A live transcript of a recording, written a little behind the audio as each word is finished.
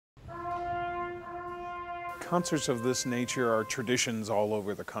Concerts of this nature are traditions all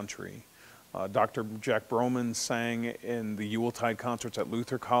over the country. Dr. Jack Broman sang in the Yuletide concerts at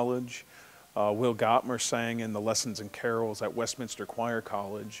Luther College. Will Gottmer sang in the Lessons and Carols at Westminster Choir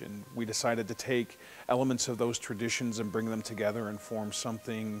College, and we decided to take elements of those traditions and bring them together and form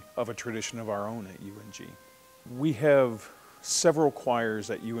something of a tradition of our own at UNG. We have several choirs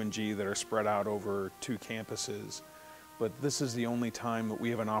at UNG that are spread out over 2 campuses, but this is the only time that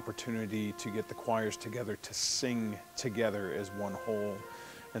we have an opportunity to get the choirs together to sing together as one whole.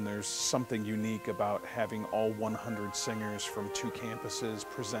 And there's something unique about having all 100 singers from 2 campuses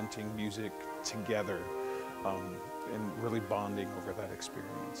presenting music together and really bonding over that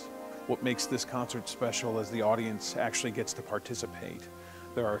experience. What makes this concert special is the audience actually gets to participate.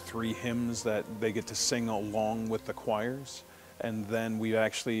 There are 3 hymns that they get to sing along with the choirs, and then we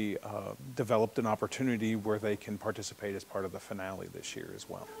actually developed an opportunity where they can participate as part of the finale this year as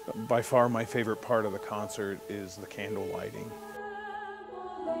well. By far my favorite part of the concert is the candle lighting.